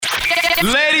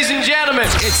Ladies and gentlemen,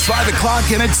 it's 5 o'clock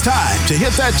and it's time to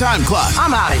hit that time clock.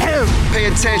 I'm out of here. Pay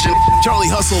attention. Charlie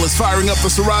Hustle is firing up the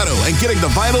Serato and getting the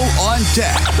vinyl on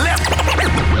deck.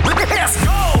 Let's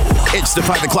go. It's the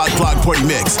 5 o'clock block party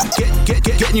mix.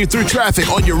 Getting you through traffic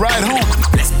on your ride home.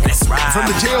 Let's ride. From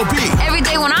the JOB. Every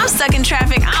day when I'm stuck in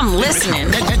traffic, I'm listening.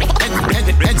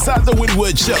 Inside the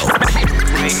Woodwood Show.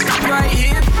 Right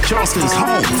here. Charleston's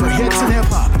home for hits and hip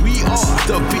hop. We are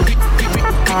the beat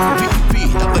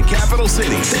of the capital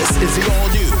city. This is the all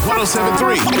new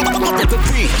 107.3. The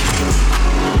Beat.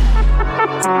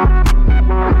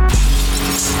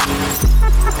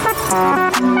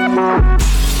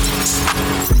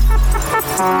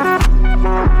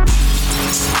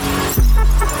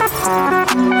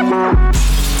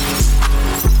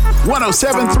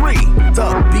 The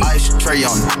Beat. Ice tray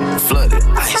on flooded.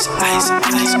 Ice.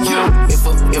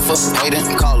 If a hater,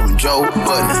 call him Joe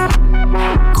Budden.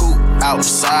 Cool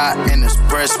outside in his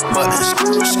breast buttons.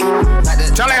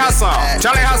 Charlie Hustle.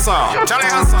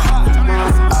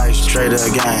 Ice trader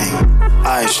gang.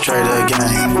 Ice trader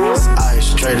gang.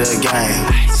 Ice trader gang.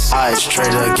 Ice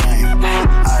trader gang.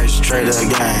 Ice trader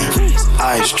gang.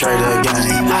 Ice trader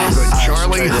gang. The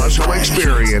Charlie Hustle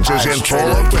experience is in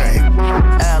full effect.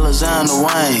 Alexander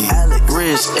Wayne,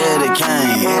 Wrvz Eddie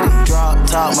Kane, drop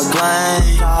top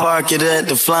McLean, park it at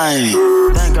the flame.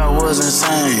 Think I was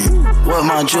insane. What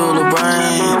my jeweler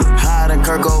brain? Hide a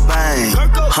Kurt Cobain,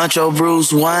 Huncho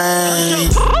Bruce Wayne.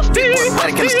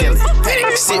 Paddock and the skillet.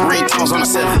 Sit ringtones on the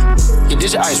 7. You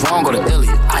did your ice wrong, go to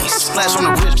Elliot. Ice splash on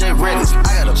the wrist, J Reddish.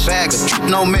 I got a bag of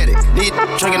no medic. Need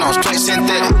drinking on straight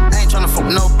synthetic. I ain't tryna fuck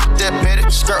no that petty.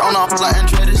 Skirt on off like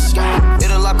Andretti's.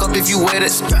 It'll lock up if you wet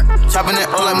it. Chopping it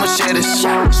all like machetes.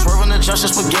 Swerve on the junction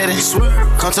spaghetti.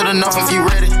 Come to the north if you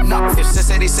ready. If Sis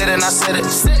said he said it, and I said it.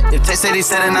 If Tay said he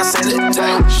said it, and I said it.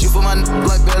 Shoot for my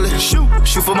like belly. Shoot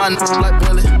for my like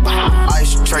belly.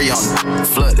 Ice tray on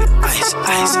flooded. Ice.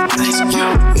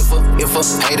 If a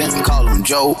hater, call him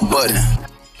Joe Budden.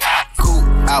 Cool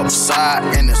outside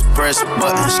in his breast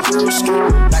buttons.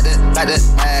 Like that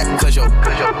ad, cause yo.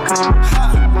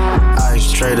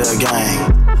 Ice trader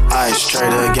gang. Ice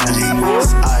trader gang.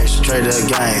 Ice trader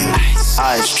gang.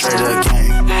 Ice trader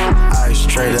gang. Ice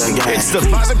trader gang. It's the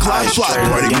 5 o'clock block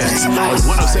party mix on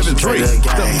 107.3.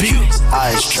 The Beat.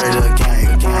 Ice trader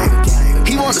gang.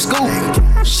 He want the scoop.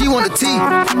 She want the tea.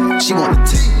 She want the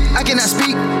tea. I cannot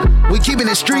speak. We keepin'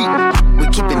 it street.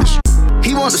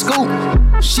 He want the scoop.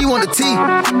 She want the tea.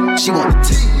 She want the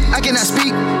tea. I cannot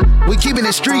speak. We keepin'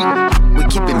 it street.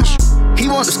 He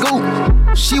want the scoop.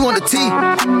 She want the tea.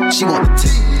 She want the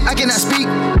tea. I cannot speak.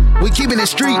 We keepin' it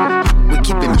street.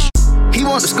 He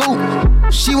want the scoop.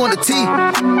 She want the tea.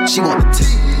 She want the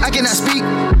tea. I cannot speak.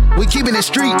 We keepin' it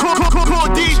street. Cool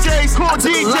DJs.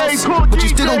 But you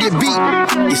still gon' get beat.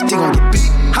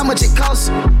 How much it costs?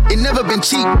 It never been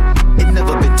cheap.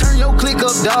 Turn your click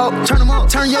up, dog. Turn them up.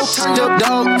 Turn up,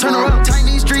 dog. Turn her up.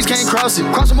 Tiny streets can't cross it.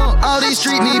 Cross them up. All these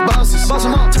streets need bosses. Boss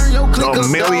them up. Turn your click up, dog. The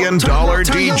 $1 million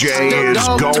DJ is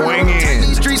going in.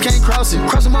 Tiny streets can't cross it.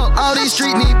 Cross them up. All these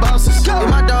streets need bosses. If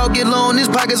my dog get low in his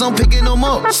pockets, I'm picking them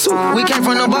up. We came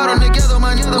from the bottom together,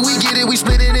 my nigga. We get it, we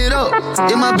splitting it up.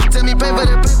 If my bitch tell me pay for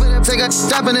that, take a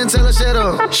stopping and tell her shut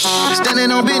up.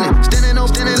 Standing on business,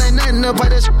 ain't nothing to pipe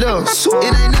that shit up.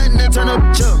 It ain't nothing to turn up,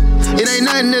 it ain't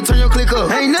nothing to turn your click up.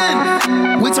 Ain't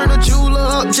nothing. We turn the jeweler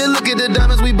up, just look at the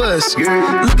diamonds we bust.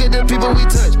 Look at the people we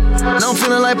touch. Now I'm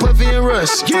feeling like Puffy and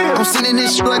Rush. I'm sitting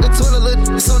this shit like a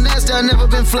toilet, so nasty I never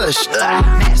been flushed.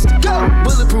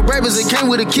 Bulletproof rappers, it came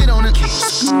with a kid on it.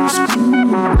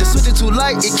 The switch it too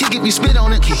light, it kick if you spit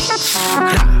on it.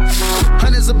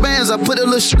 Hundreds of bands, I put a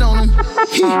little shit on them.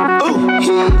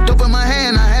 Dope in my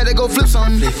hand, I had to go flip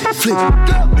on them. Flip it,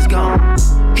 let's go.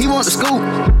 He want the scoop,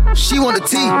 she want the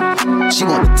tea. She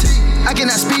want the tea. I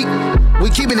cannot speak, we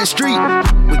keepin' it street.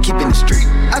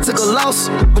 I took a loss,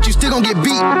 but you still gon' get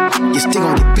beat.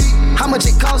 How much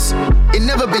it costs? It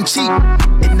never been cheap.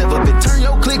 Turn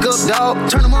your click up, dog.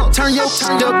 Turn them up. Turn up,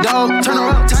 dog. Turn her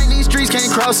up. Tiny streets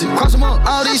can't cross it. Cross them up.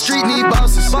 All these streets need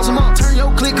bosses. Boss them up. Turn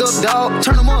your click up, dog.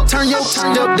 Turn them up. Turn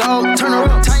up, dog. Turn her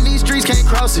up. Tiny streets can't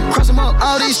cross it. Cross them up.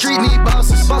 All these streets need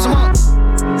bosses. Boss them up.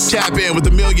 Tap in with the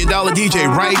 $1 Million DJ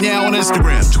right now on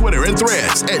Instagram, Twitter, and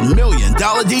Threads at $1 Million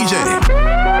DJ.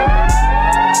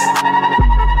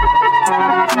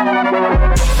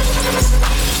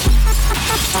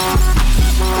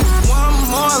 One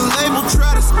more label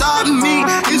try to stop me.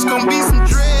 It's gonna be some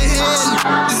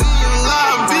dreadhead. Is he a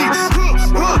live beat?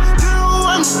 You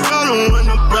don't want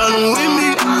no problem with me.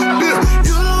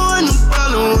 You don't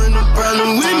want no problem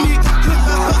with me.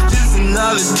 Just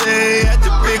another day at the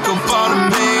pick up all the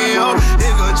mail.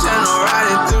 They gon' channel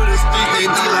riding through the street. They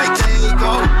be like, take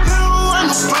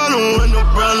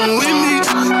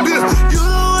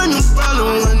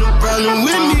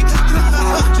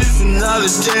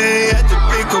holiday at the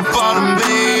pick up all them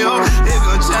bayo. They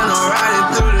go channel riding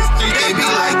through the street, they be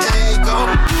like, hey, go.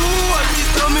 Ooh, I be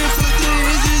coming for the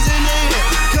hitches in their head.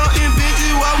 Counting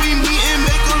bitches while we meet and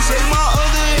make them shake my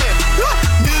other hand.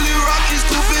 Millie Rockets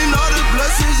scooping all the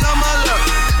blessings on my lap.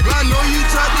 I know you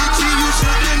tried to cheat, you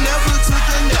should've never took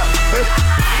a nap.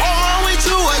 What wrong with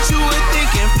you, what you were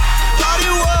thinking? Thought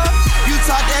it was. You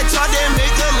taught that talk that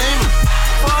make a lame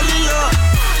fall in love.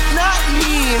 Not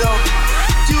me though.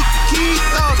 You can keep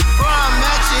those from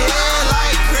at your head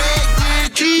like Craig did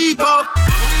Debo.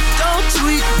 Don't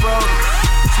tweak, bro.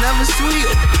 It's never sweet.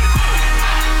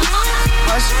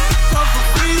 My shit come for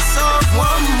free, so if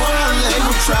one more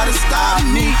label try to stop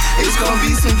me, it's gonna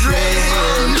be some dread.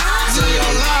 So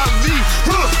your lobby,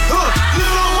 you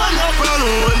don't want no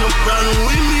problem with no problem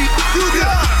with me. You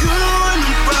don't want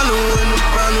no problem with no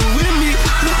problem with me.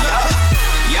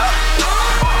 Yup.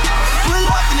 We're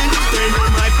walking in the thing,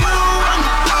 I'm like, you don't want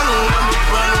no problem with no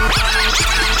problem.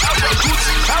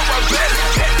 How I better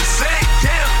at the same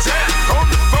damn time on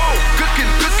the phone,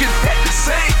 cooking at the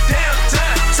same damn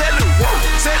time.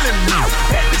 Telling me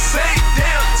at the same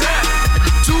damn time.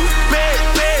 Too bad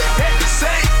at the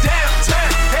same damn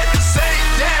time. At the same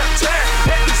damn time.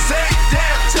 At the same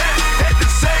damn time. At the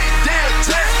same damn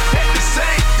time. At the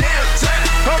same damn time.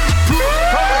 I'm the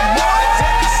proof, I'm the mark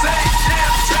at the same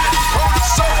damn time. On the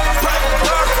soul, private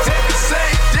world at the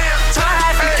same damn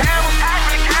time.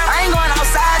 I ain't going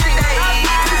outside today.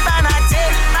 Find out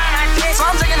tech, so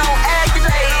I'm drinking on egg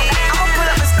today. I'ma put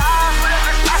up a star.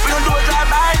 We gon' do a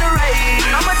drive-by in the rain.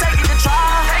 I'ma take it to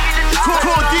trial.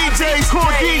 Cool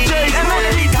DJs. And man,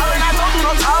 I don't do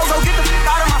no toes, so get the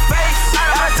f*** out of my face.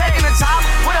 I'm taking the top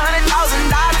with $100,000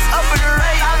 up in the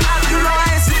rate. You know I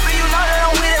ain't sleeping, you know that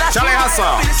I'm with it. Charlie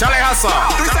Hustle.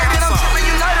 3 seconds, I'm tripping,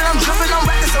 you know that I'm dripping, I'm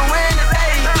ready to win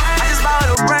today. I just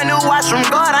bought a brand new watch from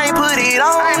God, I ain't put it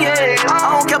on yet.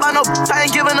 I don't care about no I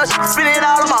ain't giving a shit, spin it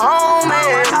all on my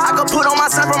homies. I could put on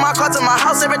myself from my car to my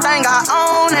house, everything I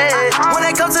own it. When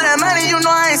it comes to that money, you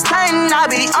know I ain't staying,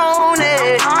 I be on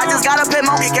it. I just got a pet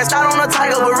monkey, catch out on the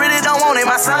tiger, but really don't want it.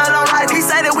 My son don't like it. He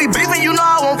say that we beefing, you know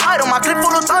I won't fight him. My clip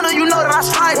full of thunder, you know that I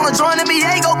strike. Wanna join the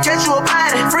NBA, go catch you a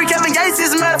body. Free Kevin Gates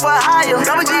is mad for hire.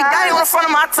 Double G gang on the front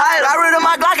of my title. I rid of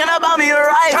my Glock and I bought me a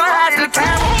rifle. Tryna hide in the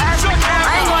camera.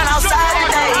 I ain't going outside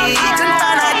today. Couldn't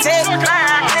find that tech.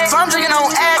 So I'm drinking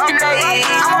on egg today.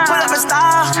 I'ma put up a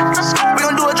star. We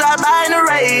gon' do a drive-by in the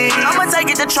rain. I'ma take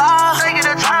it to trial.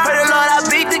 Pray the Lord I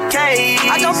beat the cage.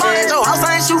 I jump on at your house,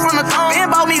 I ain't shoot from the cone. Ben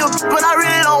bought me a but I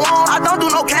really don't want. I don't do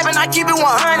no capping, I keep it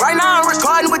 100. Right now I'm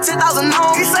recording with 10,000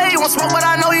 on. He say he want smoke, but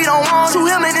I know he don't want. Shoot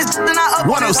him in his then I up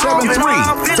 107.3,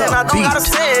 I don't gotta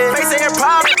say it. Face air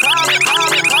proud.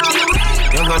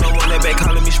 Young gun no one that back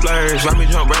calling me splurge. Ride me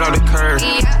jump right off the curb.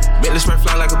 Bentley spray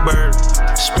fly like a bird.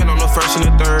 Spin on the first and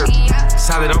the third.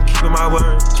 Solid, I'm keeping my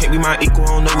word. Can't be my equal,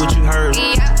 I don't know what you heard.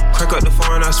 Crack up the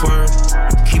foreign, I swear.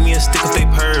 Keep me a stick if they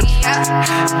purge.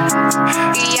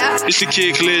 It's the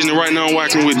Kid Collision, and right now I'm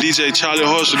walking with DJ Charlie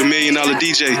Hustle, the $1 Million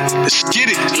DJ. Let's get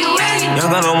it. Young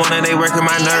gun no one that they working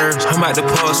my nerves. I'm about to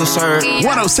pause and serve.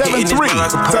 107.3,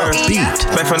 The Beat.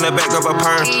 Back from the back of a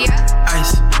perm.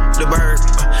 Ice, the bird.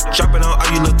 Dropping on all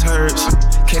you little turds.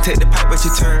 Can't take the pipe, but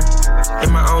you turn.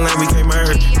 In my own lane, we can't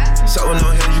merge. So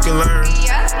no heads you can learn.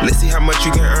 Let's see how much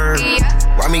you can earn.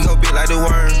 Why me go big like the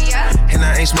worm? And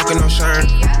I ain't smoking no shirt.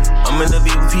 I'm in the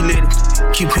VIP lady.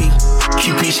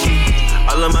 QP ski.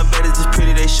 All of my baddies is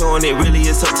pretty, they showing it really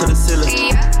is up to the ceiling.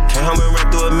 Can't help me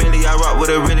run through a milli, I rock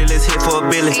with a really, let's hit for a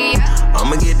billion.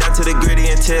 I'ma get down to the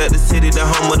gritty and tell the city the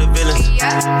home of the villains.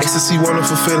 Ecstasy,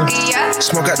 wonderful feeling.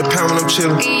 Smoke out the pound when I'm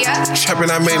chillin'.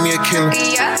 Trapping, I made me a killer.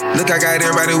 Look, I got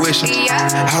everybody wishing.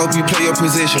 I hope you play your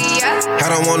position. I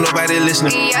don't want nobody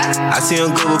listening. I see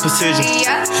them good with precision.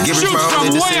 Give us my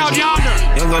only decision.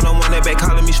 Young gun no one that back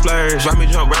calling me splurge. Ride me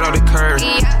jump right off the curb.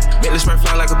 Bentley spray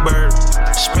fly like a bird.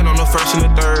 Spin on the first and the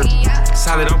third.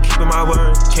 Solid, I'm keeping my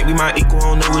word. Can't be my equal,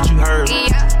 I don't know what you heard.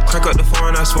 Crack up the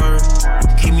foreign, I swear.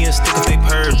 Keep me a stick if they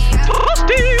purge.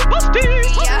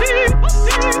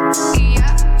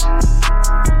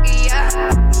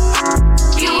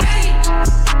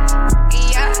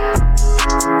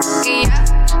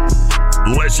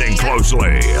 Listen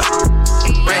closely.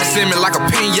 Brandon Simmons like a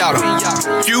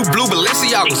pinata. Few blue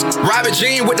Balenciagas. Robert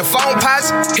Jean with the phone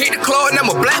pots. Hit the club and them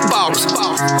a black bottles.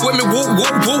 with me, whoop,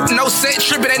 whoop, whoop. No set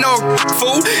trippin', ain't no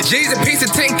fool. G's a piece of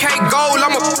 10K gold.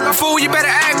 I'm a fool, you better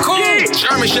act cool.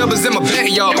 German Shepherds in my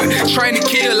backyard. Train to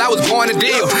kill, I was born to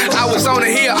deal. I was on the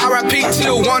hill, RIP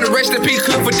till one, the rest of peace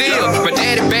could for deal. But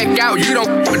daddy back out, you don't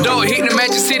adore. Hit the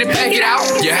Magic City, pack it out.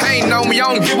 You ain't know me,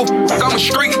 I don't give a f. I'm a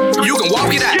street, you can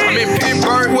walk it out. I'm in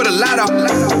Pittsburgh with a lot of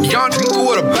young people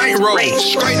with a bankroll.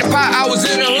 Straight the pot, I was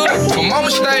in the hood. My mama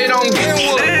stayed on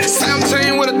Glenwood.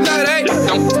 17 with a 38.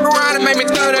 Don't f around and make me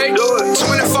 38.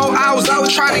 24 hours, I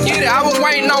was trying to get it. I was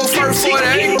waiting on first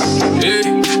 48.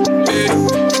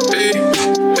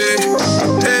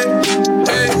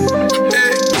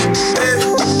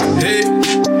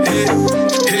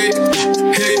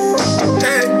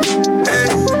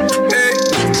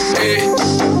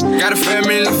 Got a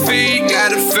family to feed,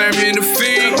 got a family to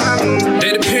feed.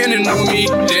 They depending on me,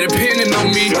 they depending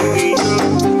on me.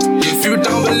 If you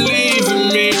don't believe in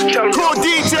me, Call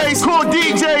DJs, call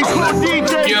DJs, call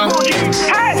DJs, yeah. call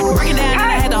DJs. Breaking down and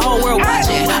I had the whole world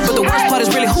watching. But the worst part is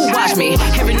really who watched me.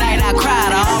 Every night I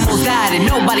cried, I almost died, and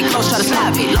nobody close try to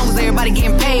stop it. Long as everybody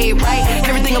getting paid, right?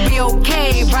 Everything will be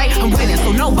okay, right? I'm winning,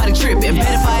 so nobody tripping.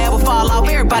 Bet if I ever fall off,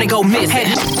 everybody go miss.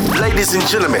 Ladies and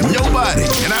gentlemen, Nobody,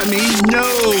 and I mean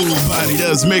nobody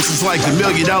does mixes like the $1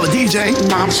 Million DJ.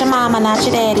 Not your mama, not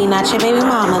your daddy, not your baby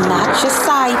mama, not your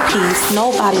side piece.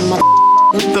 Nobody,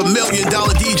 The $1 Million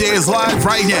DJ is live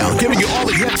right now, giving you all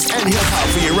the hits and hip-hop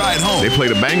for your ride home. They play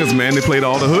the bangers, man. They played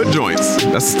all the hood joints.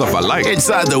 That's the stuff I like.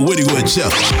 Inside the Woody Wood Show.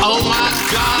 Oh my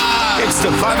God! It's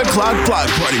the 5 o'clock block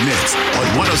party mix on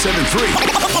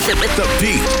 107.3. The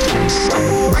Beat.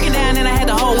 Breaking down and I had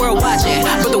the whole world watching.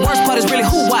 But the worst part is really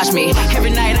who watched me. Every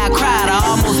night I cried, I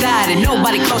almost died, and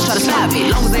nobody close try to stop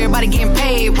it. Long as everybody getting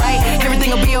paid, right?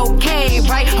 Everything will be okay,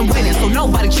 right? I'm winning, so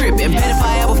nobody tripping. Bet if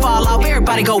I ever fall off,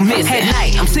 everybody go miss. At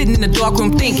night, I'm sitting in the dark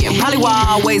room thinking, probably why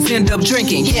I always end up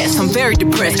drinking. Yes, I'm very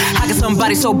depressed. How can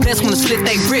somebody so blessed wanna slit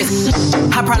they wrist?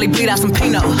 I probably bleed out some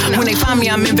Pinot. When they find me,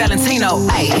 I'm in Valentino.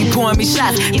 Ayy, he pouring me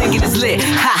shots, thinking it's lit.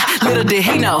 Ha, little did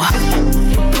he know.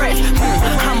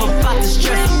 I'm about to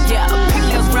stress, yeah,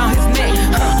 pigtails round his neck,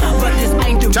 but this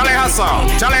ain't the Charlie Hustle,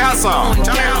 Charlie Hustle,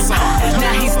 Charlie Hustle.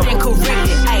 Now he's been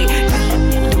corrected, ayy.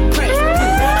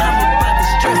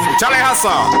 Charlie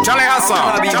Hustle, Charlie Hustle,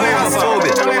 Charlie Hustle.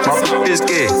 My is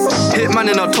gay.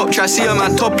 Hitman in a top try, see a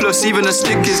man topless, even a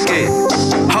stick is gay.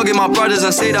 Hugging my brothers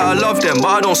and say that I love them, but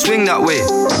I don't swing that way.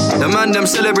 The man them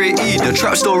celebrate Eid, the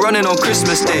trap still running on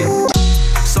Christmas Day.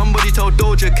 Somebody told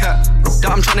Doja Cat that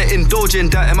I'm trying to indulge in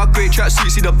that. In my great tracksuit,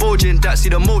 see the bulge in that. See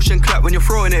the motion clap when you're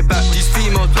throwing it back. These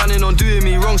females planning on doing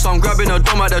me wrong, so I'm grabbing a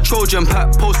dome at the Trojan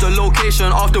pack. Post a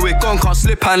location after we're gone, can't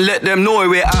slip and let them know where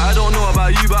we're at. I don't know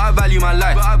about you, but I value my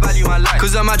life.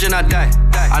 Cause imagine I die,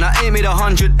 and I ain't made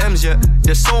 100 M's yet.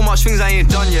 There's so much things I ain't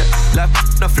done yet. Like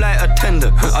a flight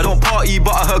attendant. I don't party,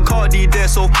 but I heard Cardi there,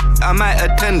 so I might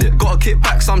attend it. Gotta kick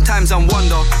back sometimes and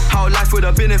wonder how life would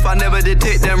have been if I never did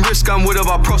take them risks and would have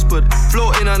I prospered.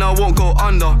 Floating and I won't go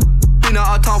under. Been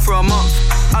out of town for a month.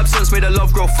 Absence made the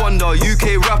love grow fonder.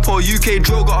 UK rapper, UK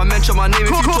drill, gotta mention my name if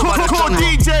you talk about the genre. Call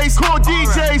DJs, call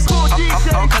DJs.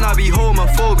 How can I be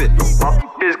homophobic?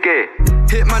 Is gay.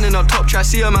 Hitman in a top try,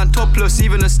 see a man topless,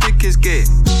 even a stick is gay.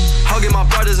 Hugging my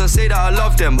brothers and say that I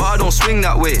love them, but I don't swing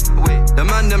that way. The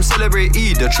man them celebrate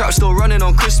Eid, the trap still running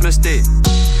on Christmas Day.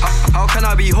 How can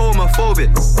I be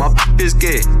homophobic? My is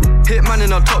gay. Hitman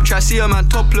in a top try, see a man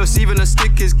topless, even a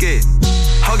stick is gay.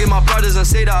 Hugging my brothers and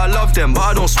say that I love them, but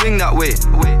I don't swing that way.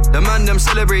 The man them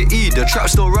celebrate Eid, the trap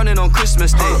still running on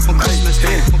Christmas Day. On Christmas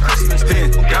Day, on Christmas Day,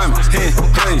 on Christmas Day,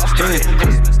 on Christmas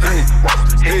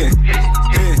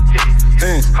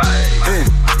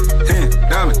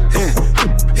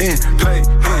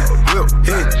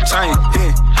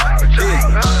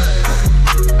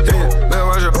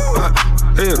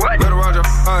Better watch your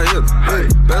fire hitter.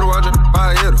 Better watch your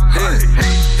fire hitter.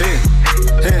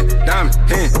 Diamond,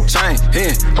 chain,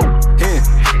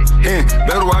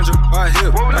 better watch your fire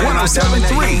hitter.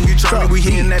 107.3. You try me, we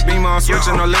hitting that beam, I'm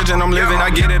switching no legend, I'm living. I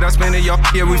get it, I spend it, y'all.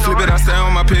 Yeah, we flip it, I stay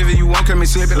on my pivot. You won't come and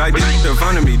slip it like this in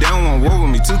front of me. They don't want war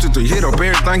with me. 2 to 3, hit up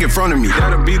everything in front of me.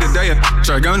 That'll be the day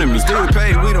try gunning me. Still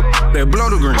paid, we the that blow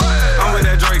the green. I'm with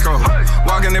that Draco.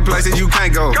 Walking in places you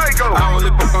can't go. I don't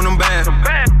lip up on them bad.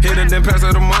 Hit it, then pass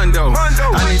it to Mundo.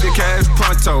 I need the cash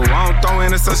pronto. I don't throw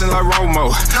interception like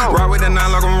Romo. Ride with that 9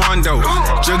 like I'm Rondo.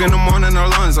 Jug in the morning,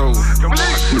 Alonzo.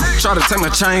 Try to take my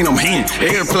chain, I'm in.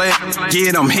 Every play,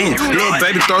 get I'm in. Little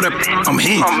baby, throw that, I'm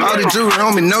in. All the jewelry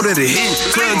on me, know that it hit.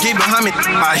 Club get behind me,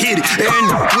 I hit it. And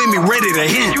with me, ready to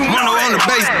hit. Mono on the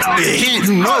base, it hit,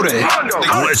 you know that.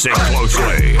 Listen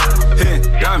closely. Hit,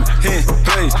 diamond, hit,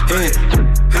 plays, hit,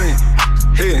 hit,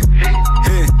 hit,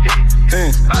 hit,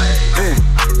 hit, hit.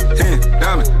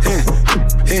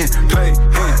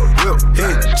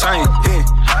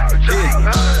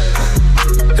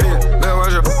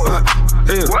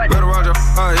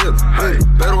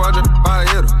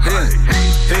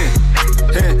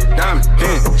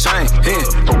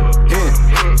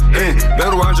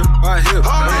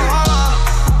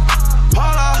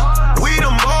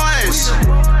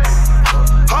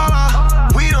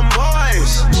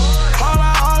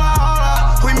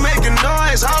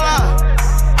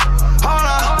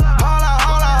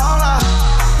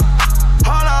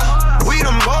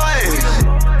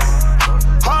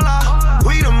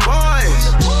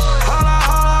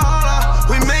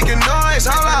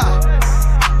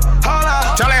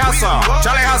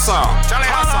 Charlie Hustle.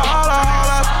 Charlie Hustle. Hold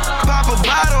up. Pop a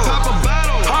bottle.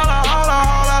 Hold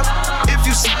up. If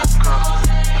you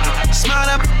smell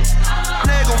that,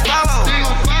 they gon' follow.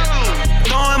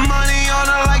 Throwing money on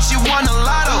her like she won the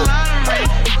lotto.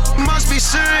 Must be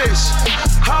serious.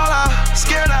 Hold up.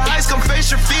 Scared of heights, come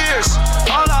face your fears.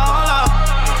 Hold up.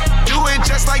 Do it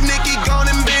just like Nicki, gone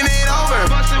and bend it over.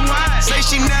 Say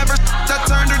she never, I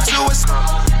turned her to a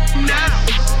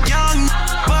young,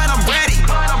 but I'm ready.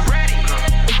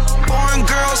 Foreign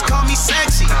girls call me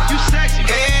sexy. You sexy.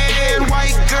 And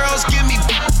white girls give me.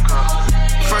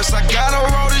 First I gotta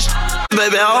roll this.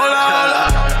 Baby, hold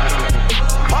up.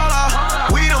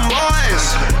 We them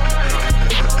boys.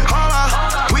 Hold up.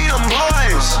 We them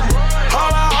boys.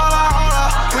 Hold up.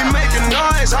 We making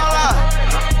noise. Hold up.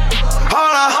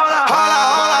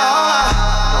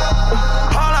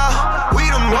 We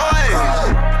them boys.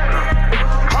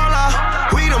 Hold up.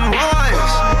 We them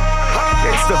boys.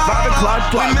 It's the 5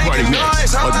 o'clock block party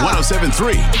mix on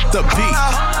 107.3 The Beat.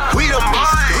 We them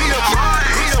boys.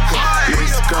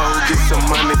 Let's go get some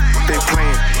money, they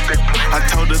playing. I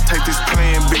told her take this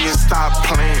plan B and stop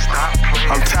playing.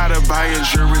 I'm tired of buying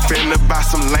jewelry, finna buy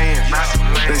some land.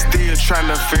 They still trying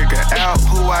to figure out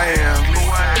who I am,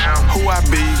 who I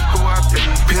be.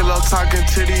 Pillow talking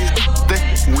to these, they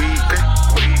weak.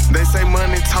 They say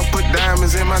money talk, put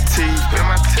diamonds in my teeth.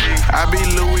 I be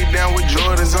Louis down with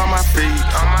Jordans on my feet.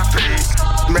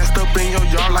 Messed up in your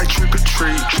yard like trick or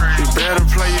treat. You better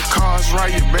play your cards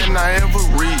right, you better not ever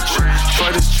reach.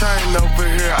 For this chain over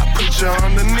here, I put you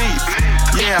underneath.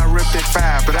 Yeah, I ripped it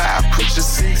 5, but I put you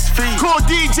 6 feet. Cool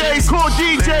DJs.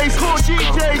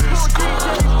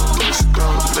 Let's go.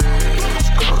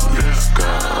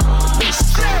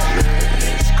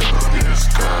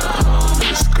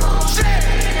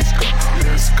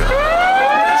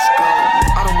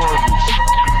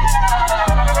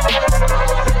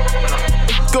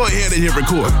 Go ahead and hit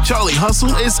record. Charlie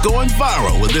Hustle is going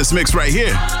viral with this mix right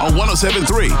here on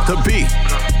 107.3 The Beat.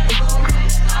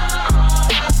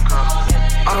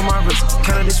 All of my Wrvz,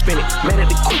 counted and spin it. Man at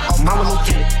the coop, mama no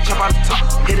kill it. Chop out the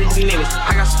top, hit it the limits.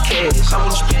 I got some cash, I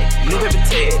wanna spend it. New baby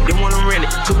tag, didn't wanna rent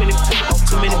it. Too many,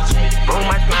 roll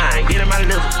my line, get in my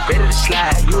liver. Ready to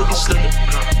slide, you can slip it.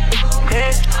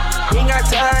 Hey, you ain't got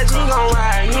touch, you ain't gon'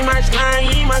 ride. You ain't my slime,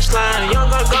 you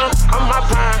ain't gonna go, I'm my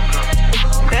prime.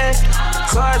 Hey,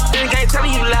 so I think I ain't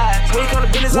telling you lies. When you come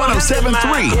to business,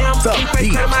 107.3 The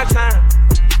Beat. My time.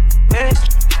 Hey,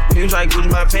 he was like Gucci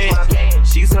my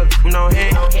pants. She suck with no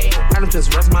hand. I done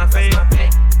just rest my face.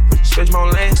 Switch my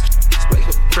lane.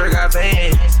 Trigger got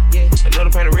bands. Another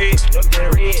paint of red.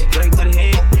 Drink to the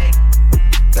head.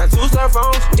 Got 2 cell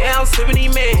phones. Yeah, I'm sipping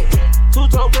these men.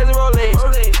 2-tone present Rolex.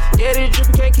 Yeah, this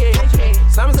drippin' can't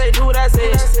catch. Some say do what I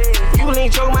say. You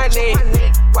ain't choke my name.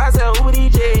 Why I sell Uber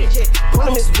DJ? Pull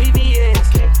him Mr. BBS.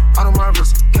 All the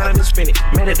Wrvz, counted and spin it.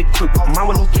 Man at the coop,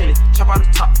 mama no kill it. Chop out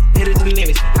the top, hit it the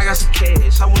limits. I got some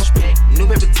cash, I wanna spend it. New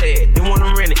baby tag, didn't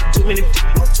wanna rent it. Too many,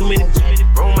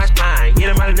 roll my spine, get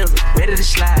in my liver. Ready to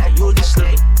slide, you just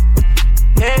slip it.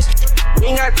 Yeah, you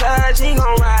ain't got touch, you ain't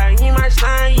gon' ride. You ain't my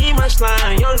slime, you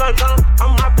ain't gonna come,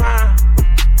 I'm my prime.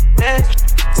 Yeah,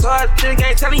 so I think I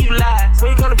ain't telling you lies.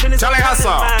 When you come to business, Charlie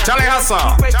Hustle.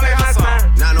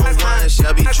 901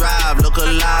 Shelby Drive, look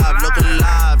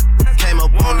alive. Came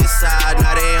up on this side,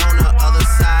 now they on the other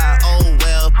side. Oh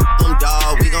well, them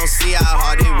dog, we gon' see how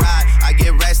hard they ride. I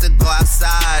get racks to go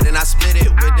outside, and I split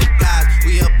it with the guys.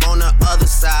 We up on the other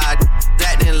side,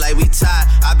 acting like we tied.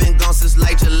 I been gone since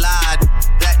like July,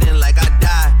 acting like I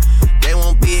died. They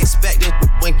won't be expecting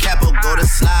when Capo go to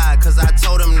slide, cause I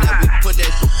told them that we put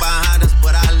that shit behind us,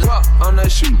 but I look on the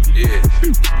shoot, yeah.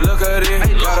 Look at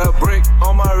it, got a brick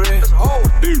on my wrist.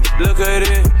 Look at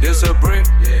it, it's a brick.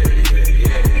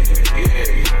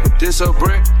 This a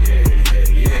brick.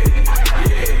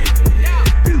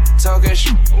 Talking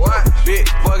shoot, what? Big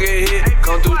bucket hit,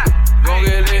 come through. Gon'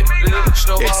 get lit,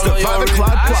 It's the 5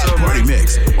 o'clock block party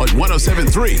mix on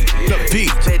 107.3 The Beat.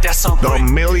 The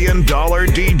 $1 Million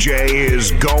DJ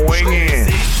is going in.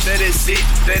 Let it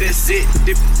sit,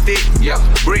 dip thick, yeah.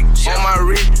 Brick on my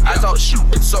wrist, I thought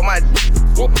shoot, so my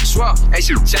swap, and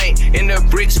she chain in the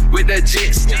bricks with the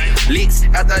jets. Licks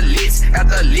after licks.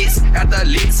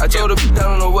 I told her, I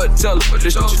don't know what to tell her.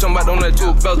 This shit you talking about, don't let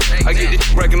two fellas. I get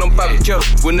this racking on poppin' killer.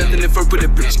 With nothing if I put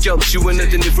that bitch killer. She with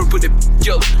nothing if I put that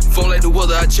killer. Phone like the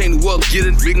weather, I change the weather. Get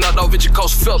it, big knocked off, it your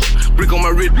cost fella. Brick on my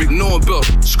wrist, brick, knowing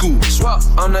better. School, swap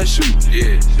on that shoe,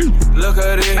 yeah. Look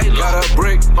at it, got a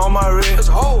brick on my wrist.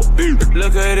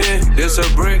 Look at it, this a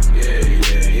brick.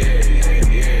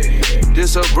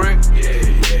 This a brick.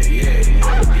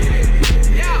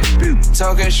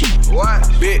 Talking shoot, what?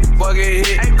 Big bucket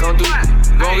hit, come through.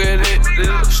 Gon' get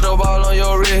lit. Snowball on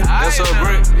your wrist. That's a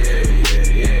brick.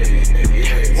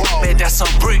 Man, that's a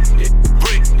brick.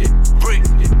 Brick.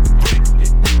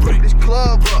 This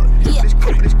club up. This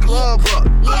club up.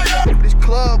 This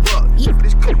club up.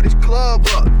 This club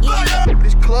up.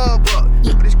 This club up.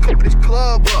 This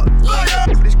club up.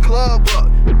 This club up.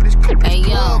 Hey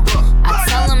yo, I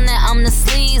tell them that I'm the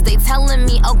sleaze. They telling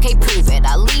me, okay, prove it.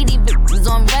 I lead these bitches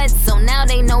on red, so now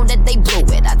they know that they blew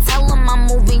it. I tell them I'm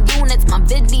moving units, my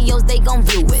videos, they gon'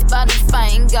 view it. But if I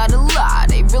ain't gotta lie,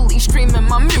 they really streaming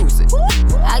my music.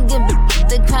 I give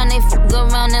the kind they fuck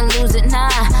around and lose it. Nah,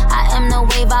 I am no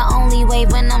wave, I only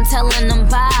wave when I'm telling them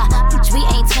bye. Bitch, we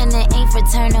ain't twinning, ain't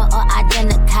fraternal or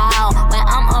identical. When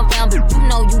I'm around, but you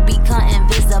know you become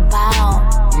invisible.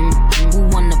 Who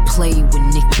wanna play with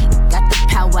Nicki? Got the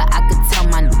power, I could tell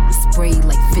my niggas spray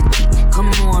like 50. Come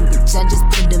on, bitch, I just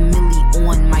put a milli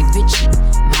on my Richie.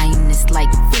 Mine is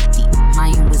like 50,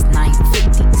 mine was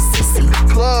 950, sissy.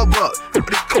 Club up,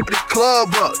 this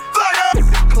club up. This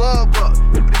club up,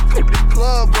 this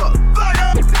club up.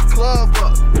 This club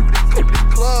up, this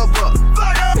club up.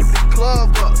 This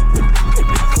club up, this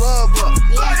club up.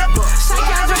 Shake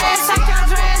your dread, shake your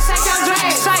dread, shake your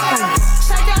dread, shake 'em.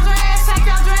 Shake your dread, shake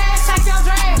your dread, shake your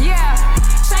dread. Yeah.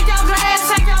 Shake your dread,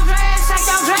 shake your dread, shake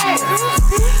your dread.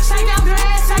 Shake your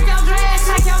dread, shake your dread,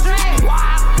 shake your dread.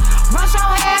 Brush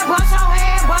your head, brush your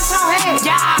head, brush your head.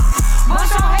 Yeah.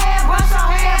 Brush your head, brush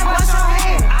your head, brush your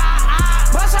head.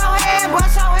 Brush your head,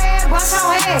 brush your head, brush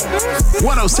your head.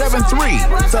 107.3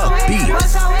 The Beat.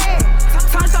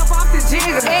 Turned up off the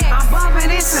jigger. I'm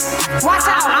bumping into. Watch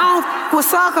out, I don't with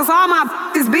suckers. All my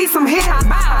bitches be some hit. I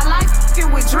like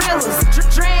f***ing with drillers.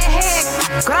 Dread head,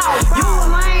 go. You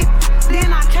a lame,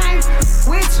 then I can't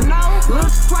with you, no. Look,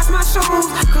 watch my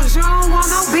shoes, cause you don't want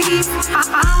no beef. I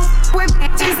don't with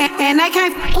and they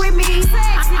can't with me.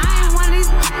 I ain't one of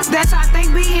these that I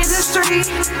think be in the street.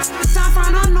 I'm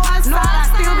from the north side,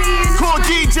 I still be in the Cool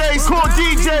street. DJs, cool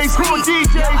DJs, cool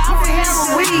DJs. Your outfit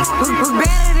hella weak, was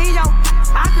better than your.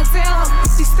 I could tell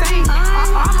she stink.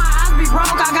 All my eyes be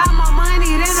broke. I got more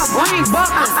money than a brain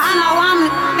bucket. I know I'm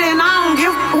and I don't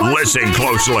give a. Listen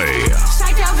closely.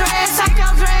 Shake your dread, shake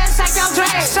your dread, shake your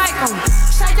dread, shake 'em.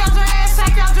 Shake your dread,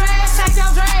 shake your dread, shake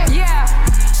your dread. Yeah.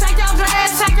 Shake your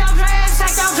dread, shake your dread,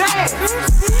 shake your dread.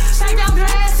 Shake your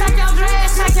dread, shake your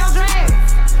dread, shake your dread.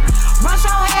 Brush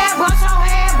your head, brush your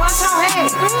head, brush your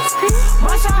head.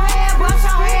 Brush your head, brush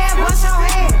your head, brush your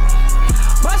head.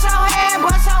 Brush your head,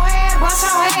 brush your head, brush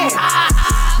your head.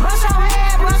 Brush your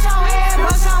head, brush your head,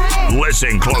 brush your head.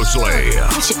 Listen closely.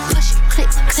 Push it, click,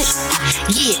 click.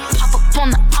 Yeah, pop up on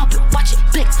the orbit, watch it,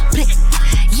 blick, blick.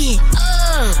 Yeah,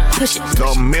 push it. The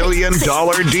 $1 million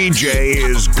DJ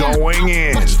is going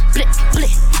in. Watch it, blick,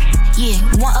 blick. Yeah,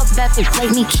 want a bad bitch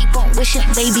like me, keep on wishing,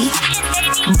 baby.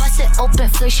 Bust it open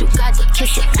first, you gotta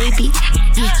kiss it, baby.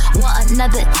 Yeah, want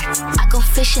another, I go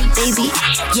fishing, baby.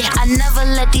 Yeah, I never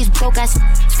let these broke ass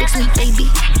fix me,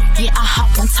 baby. Yeah, I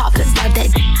hop on top and ride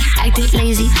that, acting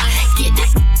lazy. Yeah, that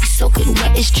so good,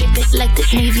 wet, it's dripping like the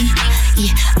Navy.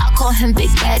 Yeah, I call him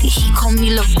Big Daddy, he call me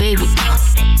Lil Baby.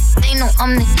 They know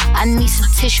I'm the, I need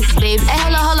some tissue, baby. Hey,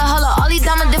 holla, all these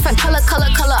diamonds different color.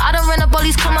 I done ran up all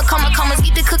these commas.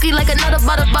 Eat the cookie like another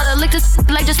butter. Lick this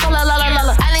like just la.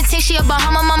 I didn't take shit about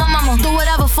mama. Do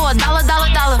whatever for $1.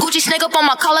 Gucci snake up on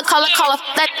my collar.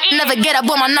 That never get up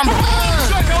with my number.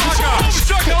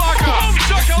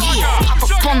 Yeah, pop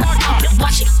up on the orbit,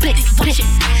 watch it, blick, blick.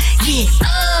 Yeah,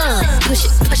 push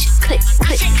it, click,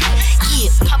 click. Yeah,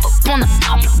 pop up on the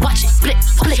orbit, watch it, blick,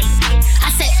 blick. I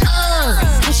said,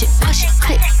 push it,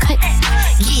 click, click.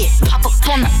 Yeah, pop up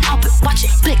on the orbit, watch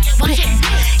it, blick, blick.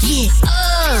 Yeah,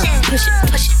 push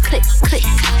it, click, click.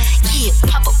 Yeah,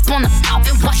 pop up on the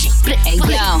orbit, watch it, blick,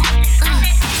 blick. Hey, yo.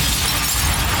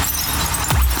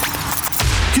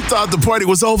 You thought the party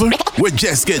was over? We're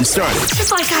just getting started.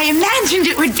 Just like I imagined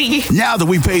it would be. Now that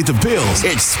we paid the bills,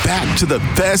 it's back to the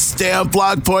best damn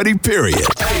block party, period.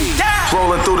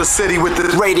 Rolling through the city with the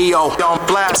radio on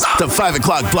blast. The 5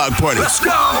 o'clock block party. Let's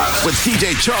go! With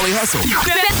DJ Charlie Hustle.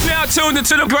 Now tuned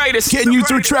into the greatest. Getting you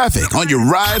through traffic on your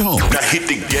ride home. Now hit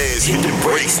the gas, hit the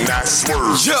brakes, not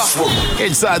swerve. Yeah.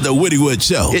 Inside the Woody Wood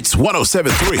Show, it's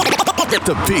 107.3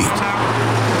 The Beat.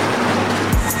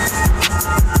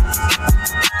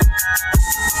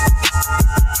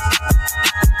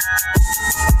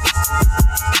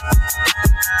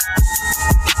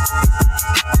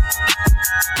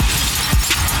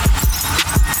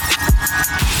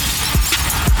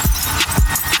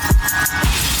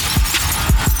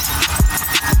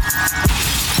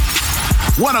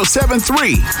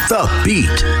 107.3 The Beat.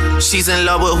 She's in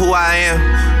love with who I am.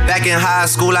 Back in high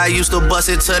school, I used to bust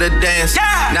it to the dance.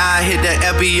 Yeah. Now I hit the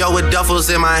FBO with duffels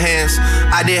in my hands.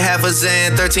 I did half a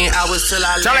Zan, 13 hours till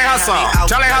I Charlie Hustle.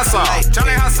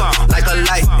 Like a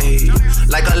light, ayy.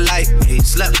 Like a light, ayy.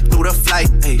 Slept through the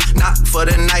flight, ayy. Not for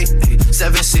the night, ayy.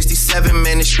 767,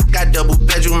 man, this shit got double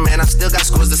bedroom, man. I still got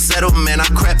scores to settle, man. I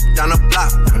crept down the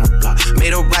block,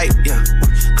 made a right, yeah.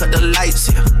 Cut the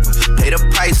lights, yeah. Pay the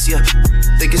price, yeah.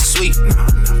 Think it's sweet, no.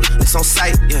 It's on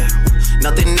sight, yeah.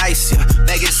 Nothing nice, yeah.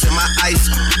 Vegas in my ice,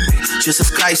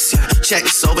 Jesus Christ, yeah.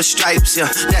 Checks over stripes,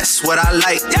 yeah. That's what I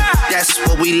like, yeah. That's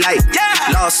what we like, yeah.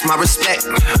 Lost my respect,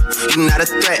 you not a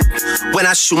threat. When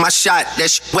I shoot my shot, that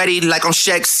shit wetty like on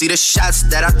Shaq. See the shots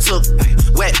that I took,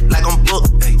 wet like on Book,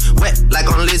 wet like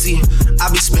on Lizzie. I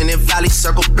be spinning valley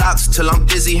circle blocks till I'm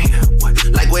dizzy.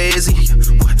 Like where is he?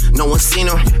 No one seen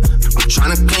him. I'm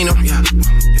tryna clean him.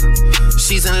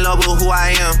 She's in love with who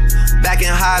I am. Back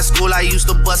in high school, I used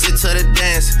to bust it to the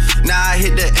dance. Now I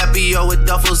hit the FBO with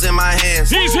duffels in my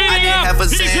hands. I did half a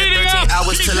Zan, 13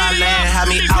 hours till I land. Had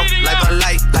me out like a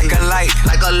light, like a light,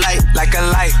 like a light, like a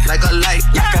light, like a light,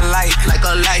 like a light, like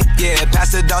a light. Yeah,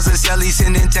 Pastor Dawson Shelly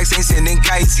sending texts, ain't sending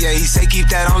kites. Yeah, he say keep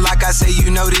that on like I say,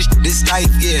 you know this tight.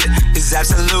 Yeah, it's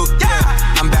absolute. Yeah,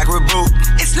 I'm back with Boot.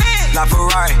 It's lit. La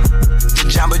Ferrari,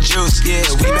 Jamba Juice. Yeah,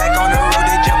 we back on the road,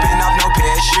 they jumping off no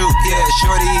parachute. Yeah,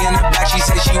 shorty in the back, she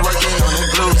say she working on the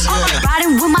glutes. Yeah,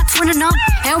 riding with my twin and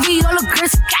and we all look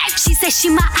good. She said she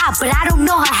my eye, but I don't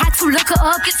know her. Had to look her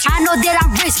up. I know that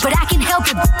I'm rich, but I can help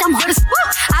it. I'm hurt as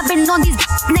fuck. I've been on these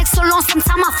necks so long,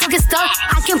 sometimes I fucking stuck.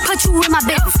 I can put you in my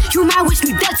business. You might wish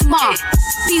me dead tomorrow.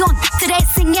 Be on today,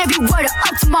 sing every word of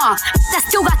up tomorrow. That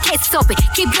still got cases open.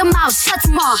 Keep your mouth shut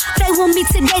tomorrow. Play with me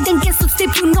today, then get some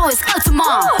sleep. You know it's up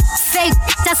tomorrow. Fake,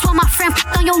 that's what my friend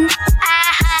put on your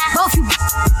both you.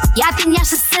 Yeah, I think y'all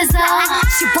should scissor.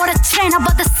 She bought a chain, I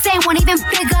bought the same one, even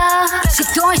bigger. She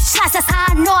throwing shots, that's how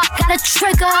I know I got a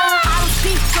trigger. I don't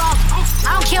speak dog,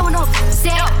 I don't care what no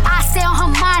say. I say on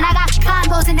her mind, I got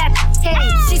condos in that head.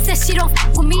 She said she don't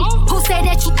f with me. Who say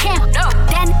that you can't?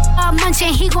 Then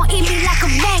munching, he gon' eat me like a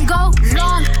mango.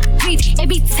 Long breathe, it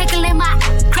be tickling my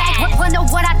crack. Wonder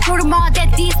what I do tomorrow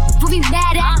that these will be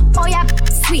mad at. Oh yeah,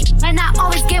 sweet, and I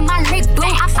always get my lick boo.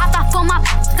 I thought for my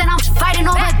then I'm fighting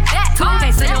over that.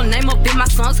 Can't say your name up in my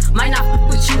songs, might not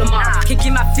with you tomorrow. Can't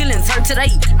get my feelings hurt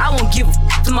today, I won't give a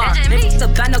tomorrow. Maybe it's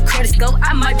about no credit score,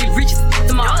 I might be rich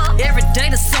tomorrow. Every day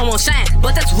the sun won't shine,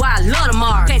 but that's why I love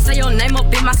tomorrow. Can't say your name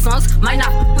up in my songs, might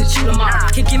not with you tomorrow.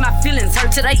 Can't get my feelings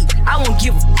hurt today, I won't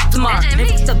give a tomorrow.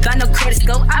 Maybe it's about no credit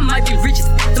score, I might be rich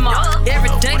tomorrow.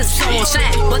 Every day the sun won't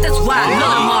shine, but that's why I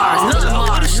love tomorrow. Love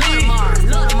tomorrow, love tomorrow,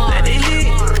 love tomorrow. Let it hit,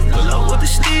 pull up with the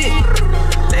stick.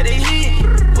 Let it hit,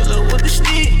 pull up with the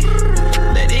stick.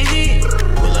 Let it hit,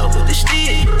 pull up with the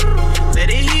stick. Let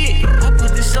it hit, I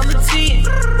put this on the 10.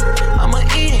 I'm a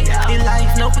in, in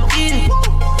life, no beginning.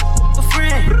 A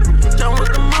friend, done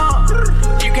with them all.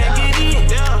 You can't get in.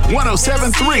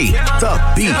 107.3 The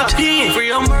Beat.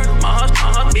 Free on murder, my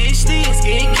heart, bitch, this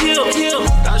getting killed.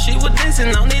 Thought she was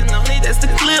dancing on it, that's the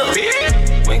clip.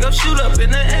 We ain't gon' shoot up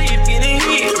in the air, you getting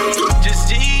hit. Just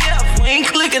GF, we ain't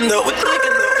clicking though, we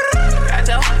clicking though. Got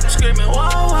y'all screaming, whoa,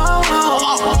 whoa, whoa.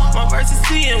 My verse is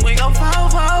 10, we gon' fall.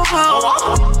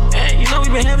 And you know we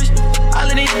been having shit. All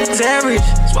of these is average.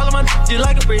 Swallow my just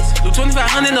like a breeze. Do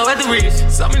 2,500, no at the wrist.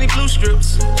 So many glue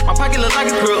strips. My pocket look like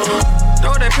a grill.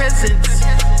 Throw that presents.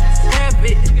 Have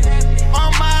it.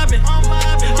 I'm mobbing.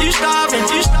 You starving.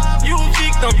 You a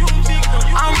victim.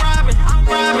 I'm robbing.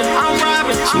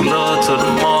 She love to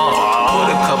the mall.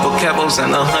 With a couple capos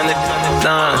and 100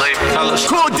 dimes.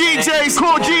 Cool DJs.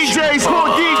 Go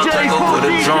with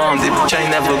a drum. The bitch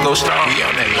ain't never go strong. He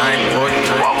on that line, boy.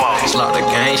 Slaughter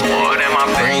gangs. My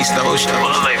brain stole shit.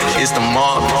 It's the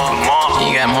mob. You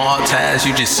ain't got more ties.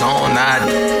 You just on that.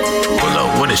 Pull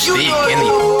up with a stick and he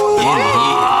get it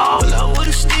hit. Pull up with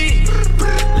a stick.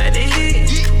 Let it hit.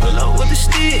 Pull up with a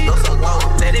stick.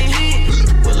 Let it hit.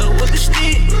 Pull up with the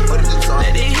stick.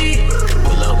 Let it hit.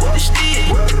 Pull up with the stick.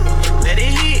 Let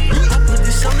it hit. I put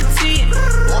this on the 10.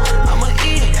 I'm a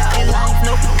in life,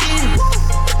 no beginning. A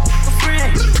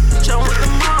friend, show with the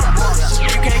mom.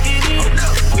 You can't get in.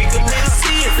 We can let it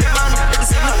see it. My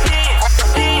niggas in the pen.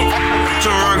 To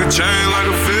rock a chain like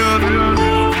a field.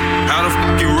 How the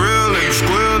fuck you real nigga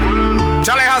squid?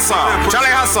 Charlie Hustle.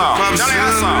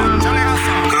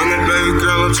 Come here, baby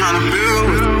girl, I'm tryna build.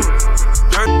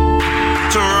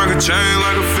 To rock a chain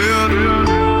like a field.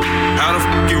 How the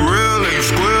fuck you real nigga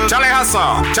squid? Charlie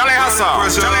Hustle.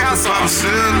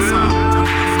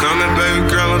 Come here, baby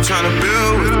girl, I'm tryna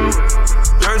build.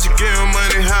 Heard you getting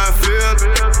money, how I feel.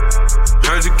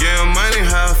 Heard you getting money,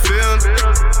 how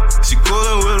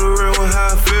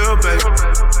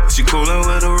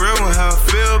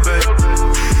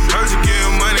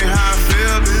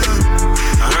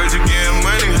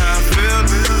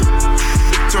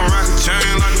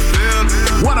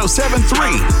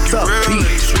 107.3 The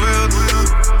Beat.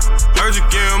 Heard you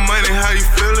getting money, how you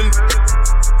feeling?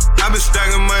 I been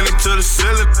stacking money to the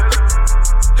ceiling.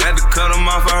 Had to cut him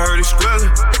off, I heard he squealing.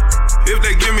 If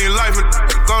they give me life, I'm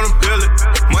gonna build it.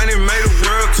 Money made the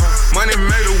world turn. Money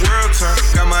made the world turn.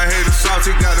 Got my haters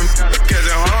salty, got them catching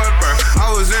heartburn.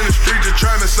 I was in the street just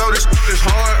trying to sow this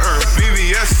hard earned.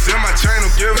 VVS is in my chain,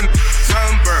 I'm giving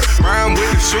sunburn. Rhyme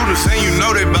with the shooters, and you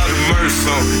know they bout to murder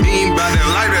some. He ain't bout that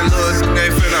life, that little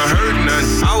ain't finna hurt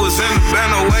nothing. I was in the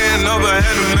band weighing over, had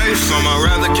to make some. I'd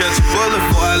rather catch a bullet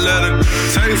before I let her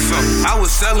taste some. I was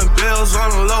selling bills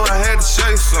on the low, I had to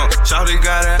chase some. Shawty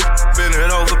got that, bend it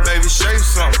over, baby, shake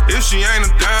some. If she ain't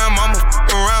a dime, I'ma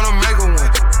f around and make her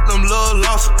one. Them little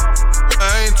losses,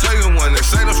 I ain't taking one. They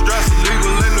say them straps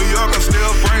illegal in New York, I'm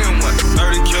still bringing one.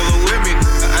 30 killer with me,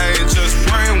 I ain't just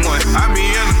spraying one. I be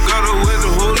in the gutter with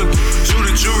the hooligan. Shoot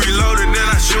it, you reload it, then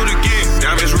I shoot again.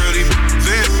 Diamonds really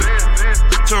thin.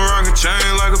 To rock a chain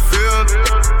like a field.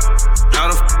 How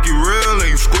the f you real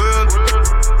and you squeal?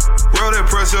 Roll that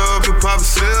pressure up and pop a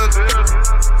seal.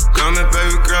 Come that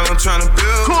baby girl, I'm tryna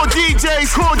build. Cool DJs,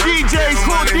 cool DJs,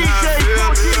 cool DJs,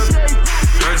 cool DJs.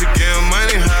 Heard you getting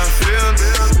money, how I feel.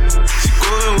 She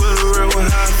coolin' with a real one,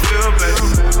 how I feel, baby.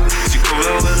 She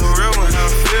coolin' with a real one, how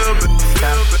I feel, baby.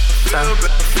 Top.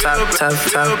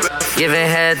 Giving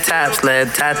head taps,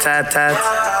 lead tap.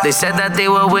 They said that they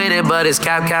were with it, but it's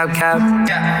cap.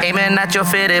 Aiming at your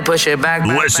fitted, push it back.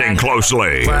 Listen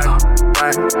closely. Whack.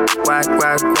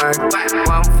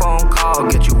 One phone call,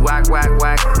 get you whack.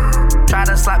 Try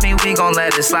to slap me, we gon'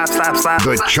 let it slap.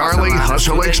 The Charlie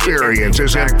Hustle experience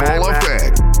is in full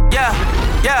effect. Yeah.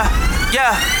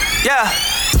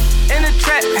 In the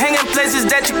trap, hanging places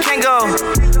that you can't go.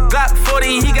 Glock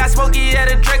 40, he got smoky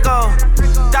at a Draco.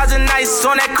 1,000 nights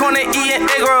on that corner eating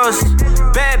egg rolls.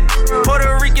 Bad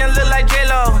Puerto Rican look like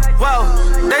J-Lo. Whoa,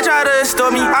 they try to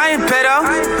extort me, I ain't pedo.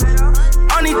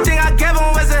 Only thing I gave him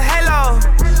was a halo.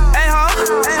 Hey ho,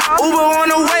 Uber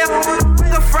on the way up.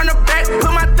 The front or back,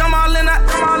 put my thumb all in that.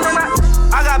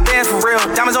 I got bands for real,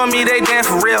 diamonds on me, they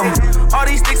dance for real. All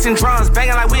these sticks and drums,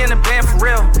 banging like we in the band for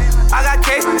real. I got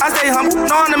cake, I stay humble,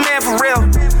 know I'm the man for real.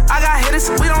 I got hitters,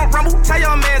 we don't rumble, tell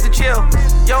your mans to chill.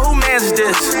 Yo, who mans is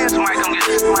this?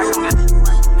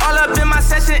 All up in my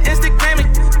session,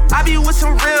 Instagramming. I be with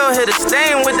some real hitters,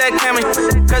 staying with that camera.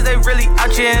 Cause they really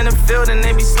out here in the field and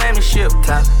they be slamming shit.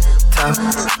 Top.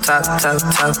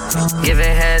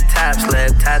 Giving head taps,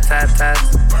 lead tap.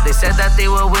 They said that they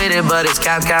were with it, but it's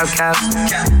cap.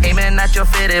 Aiming at your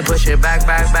fitted, push it back.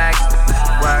 Whack.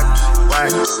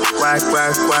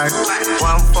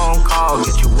 One phone call,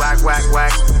 get you whack.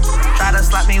 Try to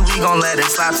slap me, we gon' let it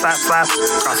slap. Cross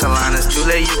the line, it's too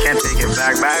late, you can't take it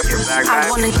back. I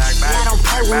wanna I don't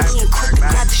play with me and quick to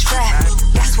grab the strap.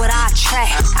 That's what I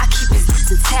attract. I keep it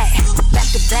intact. Back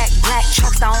to back, black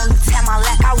trucks, I only tap my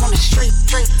lack. I want a straight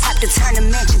type to turn the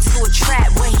mansion to a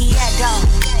trap. Where he at though?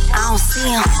 I don't see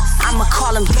him. I'ma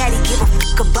call him daddy, give a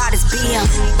fuck about his BM.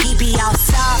 He be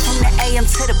outside from the AM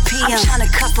to the PM. I'm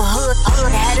tryna cuff a hood,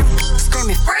 had him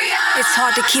screaming. It's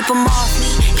hard to keep him off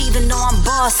me, even though I'm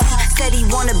bossy. Said he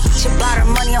wanna bitch about her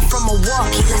money, I'm from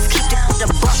Milwaukee. Let's keep the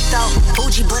buck though.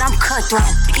 Bougie, but I'm cutthroat.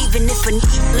 Even if a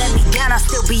let me down, I'll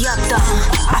still be up though.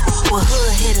 I fuck with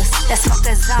hood hitters, that smoke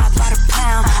that Zod by the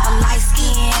pound. I'm light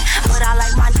skinned, but I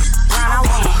like my brown. I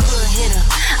want a hood hitter,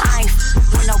 I ain't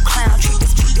with no clown. Treat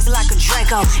this like a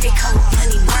Draco, it come with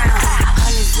plenty rounds.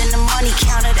 Hundreds in the money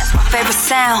counter, that's my favorite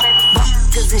sound.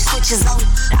 Bumpers and switches on,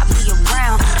 I be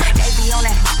around. They be on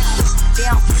that, they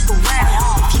don't fuck around.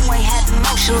 If you ain't have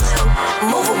emotion,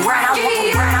 move around.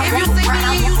 If you see me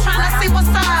and you tryna see what's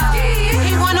up,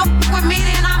 he wanna with me,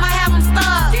 then I'ma have him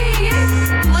stuck.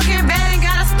 Looking bad and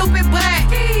got a stupid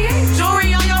butt.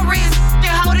 Jewelry on your wrist,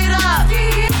 you hold it up.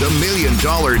 The $1 Million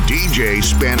DJ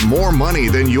spent more money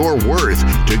than you're worth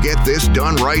to get this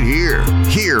done right here.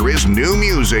 Here is new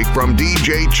music from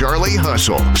DJ Charlie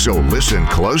Hustle, so listen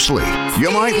closely.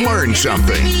 You might learn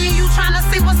something. If you see me and you tryna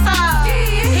see what's up,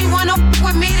 he wanna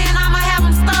with me, then I'ma have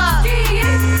him stuck.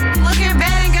 Looking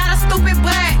bad and got a stupid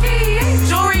butt.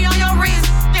 Jewelry on your wrist,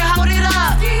 you hold it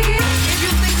up. If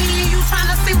you see me and you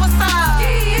tryna see what's up,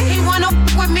 he wanna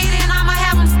with me, then I'ma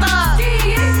have him stuck.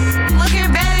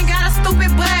 Looking bad and got a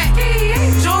stupid butt.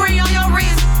 Jewelry on your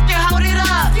wrist, you hold it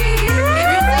up. If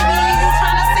you see me and you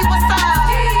tryna see what's up,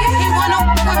 he wanna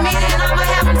with me, then I'ma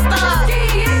have him stuck.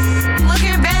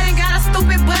 Looking bad and got a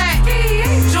stupid butt.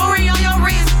 Jewelry on your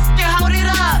wrist, you hold it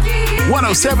up.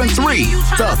 107.3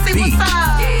 The Beat.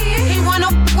 He wanna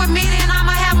with me, then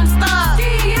I'ma have him stuck.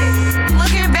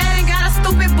 Looking bad and got a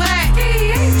stupid butt.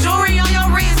 Jewelry on your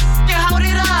wrist, you hold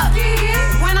it up.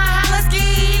 When I holla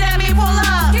ski, let me pull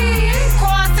up.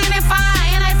 Crossing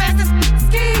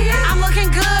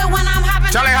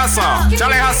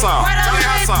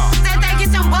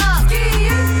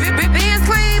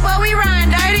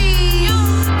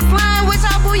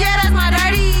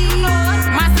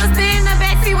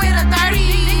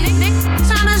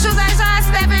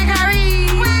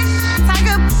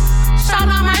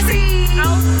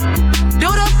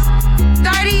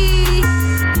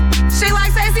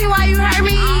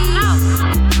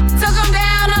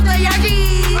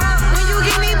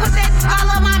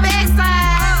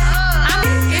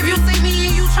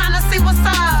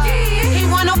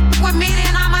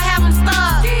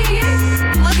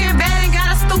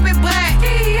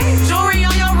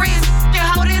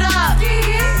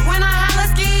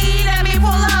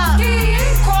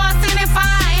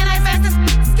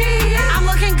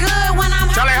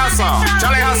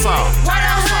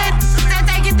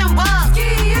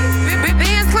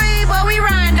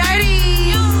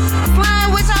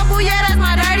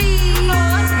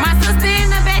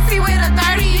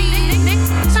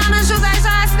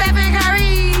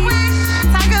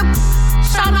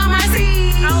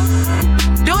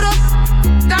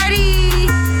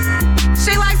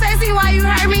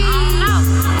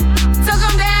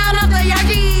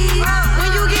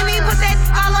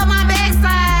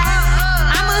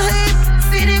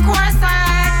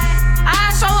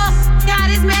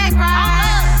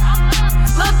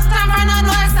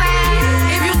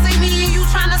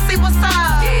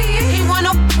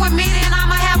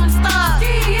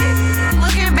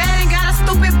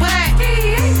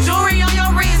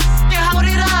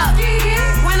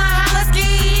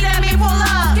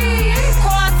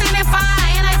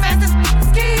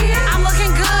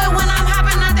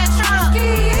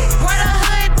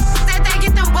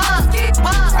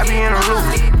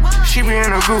be in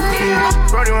a group.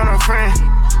 Brody want a friend,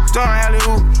 don't alley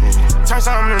hoop. Turn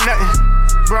something to nothing.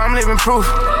 Bro, I'm living proof.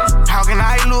 How can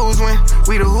I lose when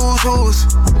we the who's?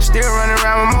 Still running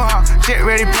around with Mohawk, jet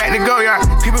ready, packed to go yard.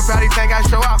 People probably think I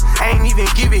show off, I ain't even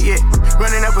give it yet.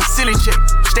 Running up a silly chick,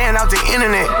 staying off the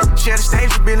internet. Share the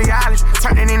stage with Billie Eilish,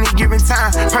 turning any given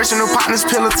time. Personal partners,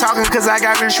 pillow talking, cause I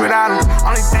got rich without them.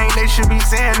 Only thing they should be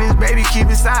saying is, baby, keep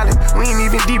it silent. We ain't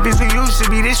even deep as we used to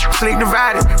be, this slick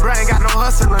divided. Bro ain't got no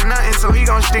hustle or nothing, so he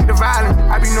gon' stick to violence.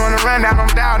 I be knowing the rundown,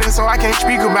 I'm doubting, so I can't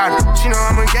speak about it. She know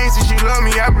I'm a gangster, she love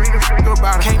me, I bring the freak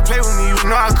about it. Can't play with me, you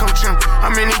know I come trim.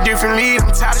 I'm in a different league, I'm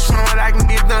tired of showing what I can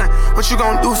get done. What you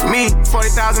gon' do for me?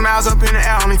 40,000 miles up in the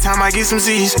air, only time I get some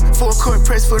Z's. Full court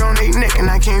press foot on their neck, and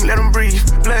I can't let them breathe.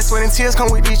 Blood, sweat, and tears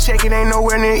come with this check, it ain't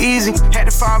nowhere near easy. Had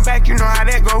to fall back, you know how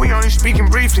that go, we only speaking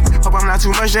briefly. Hope I'm not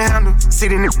too much to handle.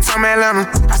 Sitting from Atlanta,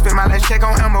 I spent my last check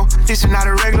on ammo. This is not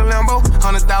a regular Lambo.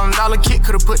 $100,000 kit,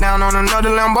 could've put down on another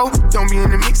Lambo. Don't be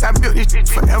in the mix, I built this shit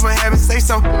forever, haven't say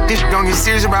so. This shit gon' get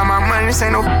serious about my money, this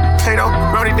ain't no Play-Doh.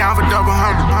 Wrote it down for double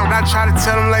hundred. I try to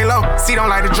tell him lay low. See, don't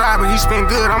like to drive, but he spin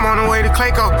good. I'm on the way to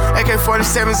Clayco.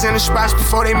 AK-47s in the spots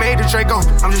before they made the Draco.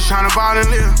 I'm just trying to ball and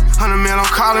live. 100 mil, I'm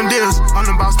calling deals. I'm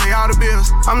the boss, pay all the bills.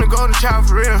 I'm the golden child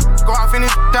for real. Go off in this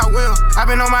out will. I've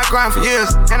been on my grind for years,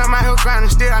 and I'm out here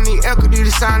grinding still. I need equity to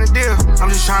sign the deal.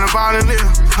 I'm just trying to ball and live.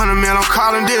 100 mil, I'm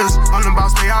calling deals. I'm the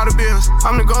boss, pay all the bills.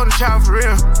 I'm the golden child for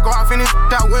real. Go off in this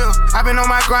out will. I've been on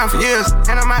my grind for years,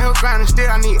 and I'm out here grinding still.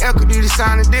 I need equity to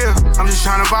sign the deal. I'm just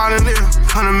trying to ball and live.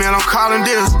 100 mil, I'm calling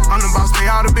deals. I'm the boss, pay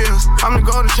all the bills. I'm the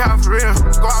golden child for real.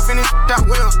 Go off in this out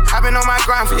will. I've been on my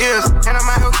grind for years, and I'm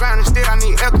out here grinding still. I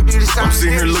need equity to sign the deal. I'm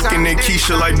sitting here looking at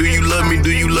Keisha like, do you love me?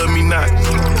 Do you love me not?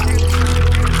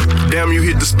 Damn, you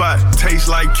hit the spot. Taste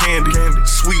like candy,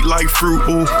 sweet like fruit,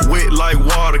 ooh, wet like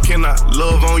water. Can I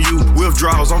love on you?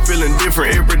 Withdrawals, I'm feeling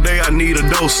different. Every day I need a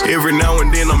dose. Every now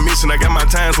and then I'm missing. I got my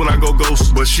times when I go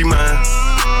ghost, but she mine.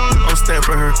 I'm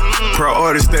stamping her. Proud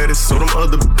artist status, so them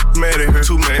other mad at her.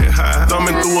 Too mad high.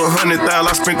 Thumbing through 100,000,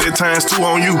 I spent that times 2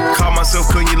 on you. Call myself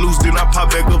cutting you loose, then I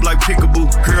pop back up like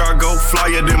Pickaboo. Here I go,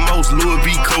 flyer than most. Louis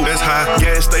V coat, that's high.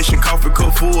 Gas station, coffee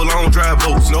cup full, I don't drive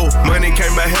boats. No, money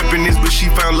came by happiness, but she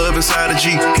found love inside a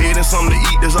G. Head and something to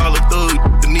eat, that's all a thug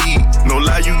need. No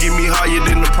lie, you get me higher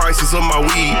than the prices of my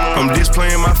weed. I'm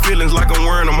displaying my feelings like I'm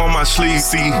wearing them on my sleeve.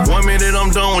 See, 1 minute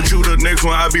I'm done with you, the next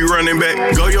one I be running back.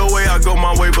 Go your way, I go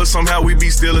my way, but somehow we be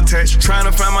still attached. Trying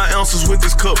to find my ounces with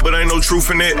this cup, but ain't no truth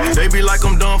in that. They be like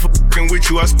I'm done for f***ing with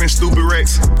you, I spend stupid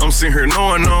racks. I'm sitting here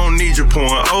knowing I don't need you,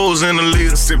 pouring O's in the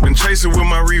lid, sipping, chasing with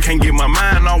my reef. Can't get my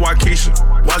mind on Waukesha.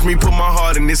 Watch me put my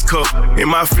heart in this cup. In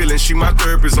my feelings, she my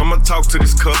therapist, I'ma talk to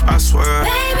this cup, I swear.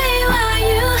 Baby, why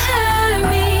you hurt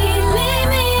me? Leave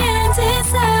me and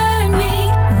desert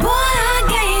me. Boy, I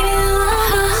gave you all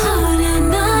my heart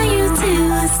and all you did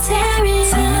was tear it.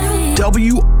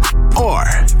 WRVZ.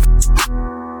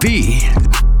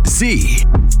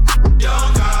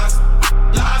 Young guys,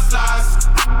 last.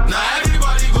 Now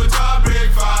everybody go to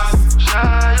breakfast.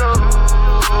 Shayo.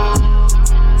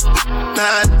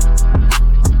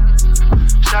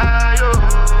 Shayo.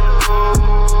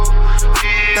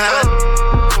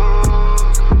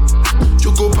 You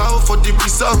go bow for the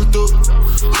result, oh.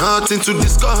 Nothing to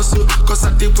discuss, oh. Cause I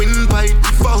did win by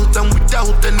default and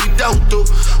without any doubt, oh.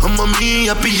 I'm a me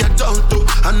happy adult, oh.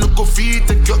 I no go feed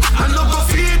the girl,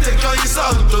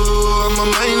 insult, oh. I'm a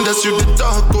mind that's you the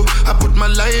talk, oh. I put my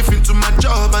life into my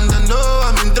job and I know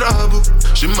I'm in trouble.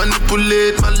 She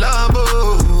manipulate my love,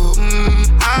 oh.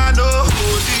 I know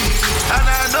holy and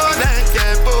I know that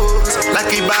get both.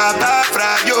 Like a Baba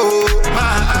Frayo,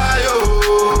 my ayo.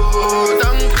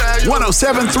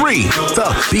 107.3 The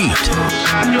Beat.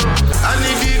 I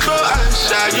need to go and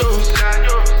shayo.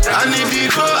 I need to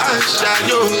go and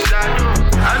shayo.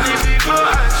 I need to go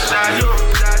and shayo.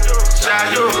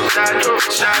 Shayo. I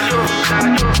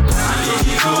need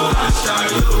to go and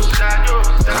shayo.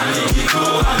 I need to go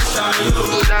and shayo.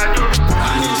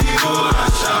 I need to go and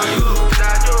shayo.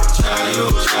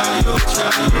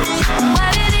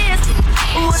 What it is,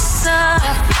 what's up?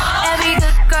 Every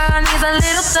good girl needs a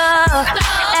little love.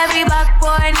 Every black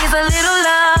boy needs a little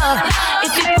love.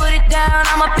 If you put it down,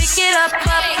 I'ma pick it up.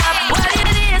 What it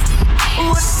is,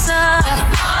 what's up?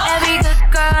 Every good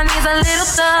girl needs a little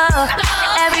love.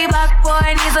 Every black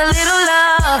boy needs a little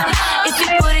love. If you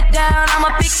put it down, I'ma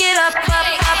pick it up.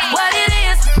 What it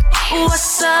is,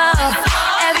 what's up?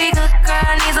 Every good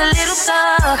girl needs a little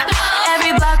love.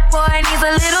 Every black boy needs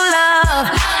a little love.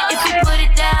 If you put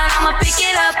it down, I'ma pick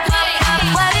it up.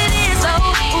 What it is,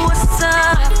 what's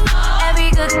up? Every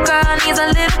good girl needs a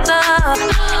little love.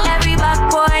 Every black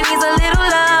boy needs a little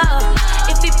love.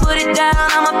 If If you put it down,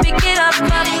 I'ma pick it up.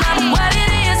 What it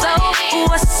is, oh,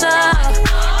 what's up?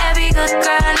 Every good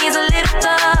girl needs a little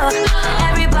love.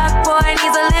 Every black boy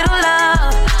needs a little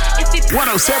love.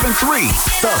 107.3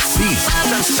 The Beat.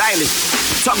 I'm stylish.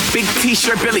 Talk big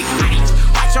t-shirt, Billy.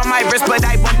 Watch on my wrist, but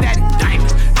I want that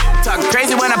diamond. Talk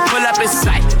crazy when I pull up in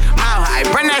sight. Mile high,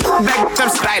 run that back,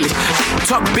 I'm stylish.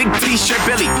 Talk big t-shirt,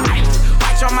 Billy.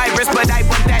 Watch on my wrist, but I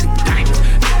want that diamond.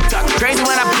 Talk crazy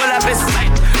when I pull up in sight.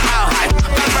 Mile high,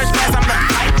 first class, I'm the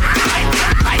fight.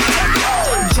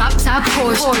 Drop top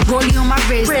Porsche, rollie on my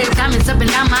wrist, diamonds up and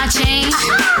down my chain.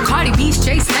 Cardi B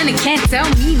straight stunning, can't tell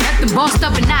me nothing. Bossed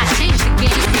up and I changed the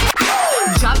game.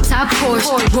 Drop top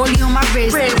Porsche, rollie on my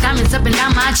wrist, diamonds up and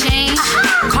down my chain.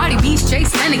 Cardi B straight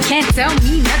stunning, can't tell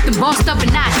me nothing. Bossed up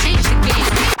and I changed the game.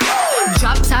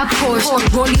 Drop top Porsche,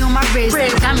 rollie on my wrist,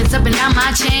 diamonds up and down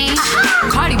my chain.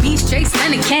 Cardi B straight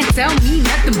stunning, can't tell me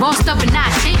nothing. Bossed up and I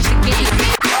changed the game.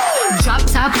 Drop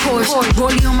top Porsche,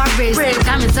 rollie on my wrist,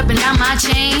 diamonds up and down my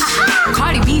chain.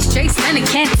 Cardi B straight stunning,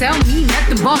 can't tell me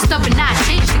nothing. Bossed up and I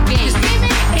changed the game.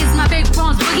 It's my big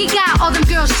bronze boogie, got all them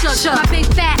girls shook. My big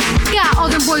fat, got all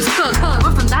them boys cooked.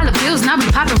 We're from dollar bills, now we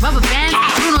popping rubber bands.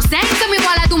 Bruno sang to me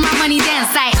while I do my money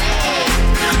dance like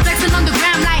flexing on the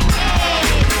gram like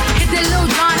hit the Lil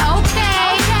Jon,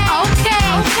 okay.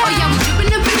 Oh yeah, we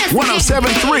drippin' up in this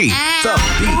 107.3 The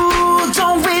Beat. Ooh,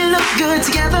 don't we look good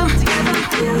together?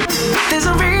 There's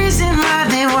a reason why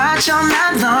they watch all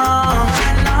night long.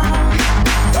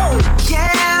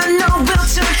 Yeah, I know we'll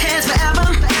turn heads forever.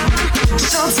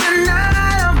 So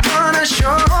tonight I'm gonna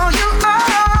show you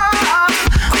off.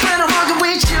 When I'm walking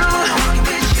with you, I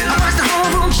watch the whole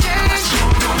room change.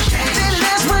 Baby,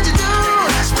 that's what you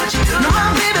do. No,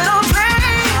 my baby, don't play.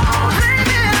 Blame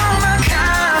it on my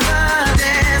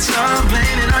confidence. Don't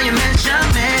blame it on your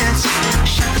measurements.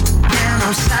 Shut down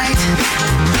on sight.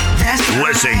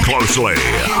 Listen closely.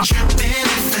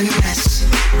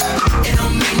 It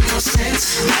don't make no sense.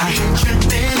 I ain't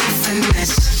tripping and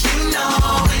finesse. You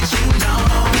know it, you know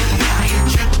it. I ain't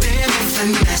tripping and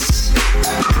finesse.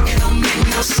 It don't make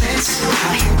no sense.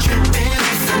 I ain't tripping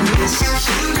and finesse.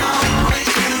 You know it,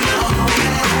 you know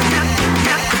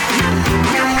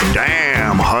it.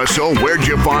 Damn, Hustle, where'd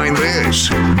you find this?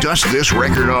 Dust this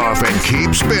record off and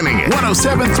keep spinning it.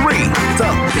 107.3 The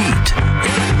Beat.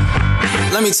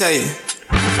 Let me tell you.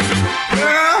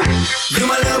 Girl, you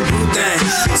my little boo thing.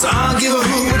 So I don't give a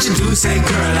hoot what you do, say,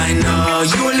 girl, I know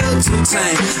you a little too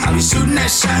tame. I be shooting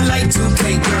that shot like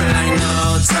 2K, girl, I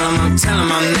know. Tell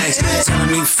him I'm next. Tell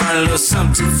him you find a little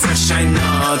something too fresh, I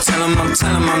know. Tell him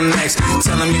I'm next.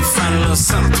 Tell him you find a little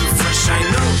something too fresh, I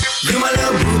know. You my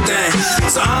little boo thing.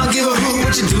 So I don't give a hoot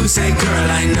what you do, say,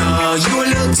 girl, I know. You a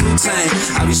little too tame.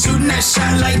 I be shooting that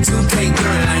shot like 2K,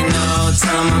 girl, I know.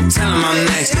 Tell him I'm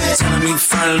next. Tell him you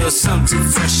find a little something too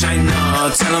fresh, I know.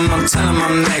 Tell him I'm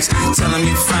next. Tell him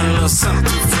you find a little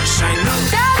something fresh, I know.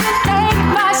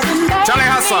 Charlie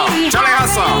Hustle, Charlie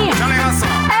Hustle, Charlie Hustle.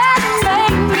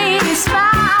 And make me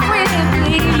smile with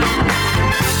me.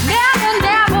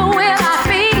 Never will I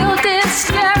feel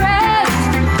discouraged.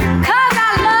 'Cause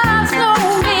our love's no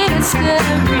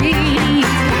mystery.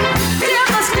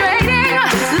 Demonstrating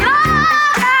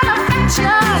love and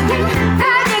affection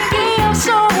that you give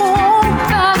so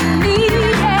openly.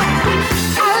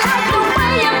 I like the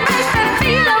way you make me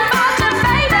feel about you,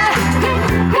 baby.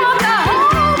 Want the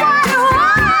whole wide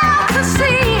world to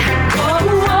see. Oh,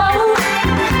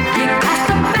 you got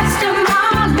the best of my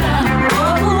love.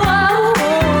 Oh,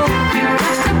 you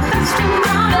got the best of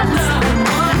my love.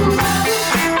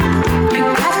 You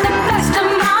got the best of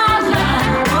my love.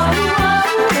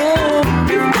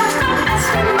 You got the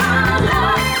best of my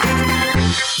love.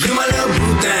 You my little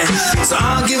boo thing. So I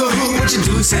don't give a hoot what you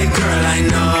do, say, girl, I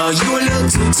know. You a little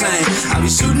too tame. I be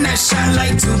shooting that shot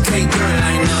like 2K, girl,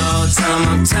 I know.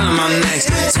 Tell him I'm next.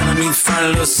 Tell him you find a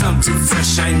little something too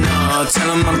fresh, I know. Tell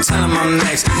him I'm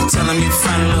next. Tell him you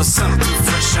find a little something too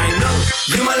fresh, I know.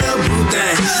 You my little boo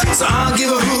thing. So I don't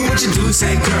give a hoot what you do,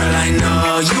 say, girl, I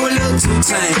know. You a little too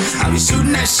tame. I be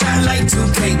shooting that shot like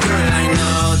 2K, girl, I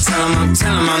know. Tell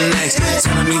him I'm next.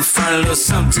 Tell him you find a little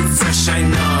something too fresh, I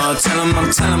know. Tell him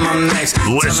I'm next.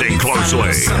 Listen closely.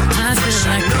 I feel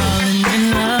like falling in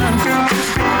love.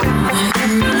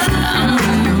 I'm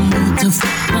in the mood to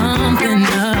pumping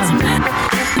up.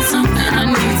 Something I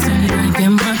need to drink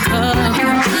in my cup.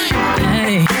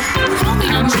 Hey,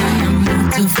 I'm in the mood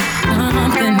to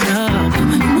pumping up.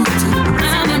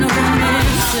 I wanna go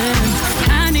missing.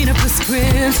 I need a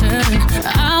prescription.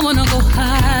 I wanna go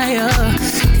higher.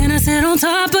 Can I sit on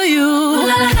top of you?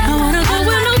 I wanna go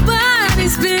where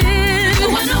nobody's been.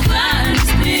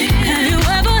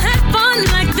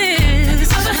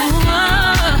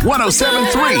 107.3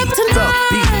 107.3 The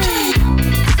Beat.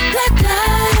 Black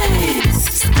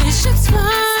lights, this shit's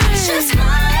fine. Shit's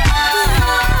fine.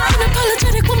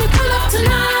 Unapologetic when we pull up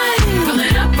tonight. Pull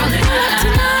it up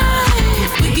tonight.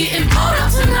 We getting pulled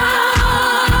up tonight.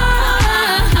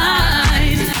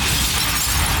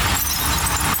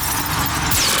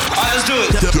 Alright, let's do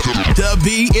it. The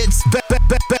Beat, it's back.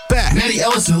 Matty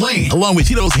Ellison Lane, along with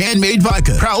Tito's Handmade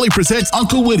Vodka, proudly presents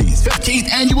Uncle Woody's 15th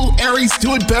Annual Aries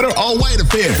Do It Better All White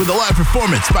Affair with a live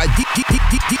performance by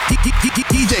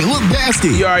DJ Luke Nasty.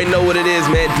 You already know what it is,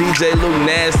 man. DJ Luke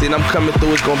Nasty, and I'm coming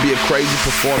through. It's gonna be a crazy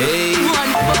performance. Hey,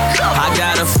 I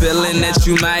got a feeling that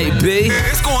you might be.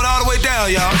 It's going all the way down,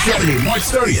 y'all. Saturday, March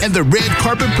 30th, and the Red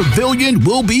Carpet Pavilion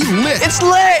will be lit. It's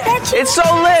lit. It's so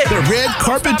lit. The Red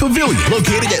Carpet Pavilion,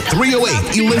 located at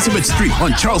 308 Elizabeth Street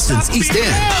on Charleston's East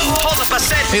End. Hold up, I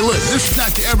said. Hey, look, this is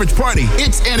not your average party.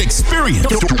 It's an experience.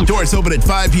 Doors open at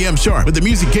 5 p.m. sharp, with the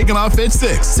music kicking off at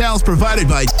 6. Sounds provided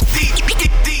by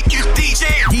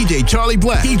DJ Charlie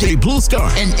Black, DJ Blue Star,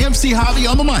 and MC Javi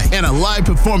on the mic. And a live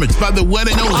performance by the one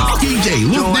and only DJ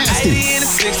Luke Nasty.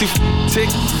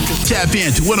 Tap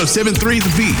in to 107.3 The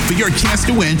Beat for your chance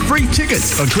to win free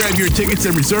tickets. Or grab your tickets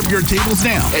and reserve your tables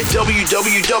now at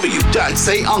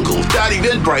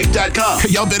www.sayuncle.eventbrite.com.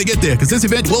 Y'all better get there, because this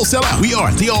event will sell out. We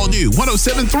are the all-new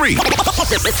 107.3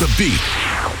 The Beat.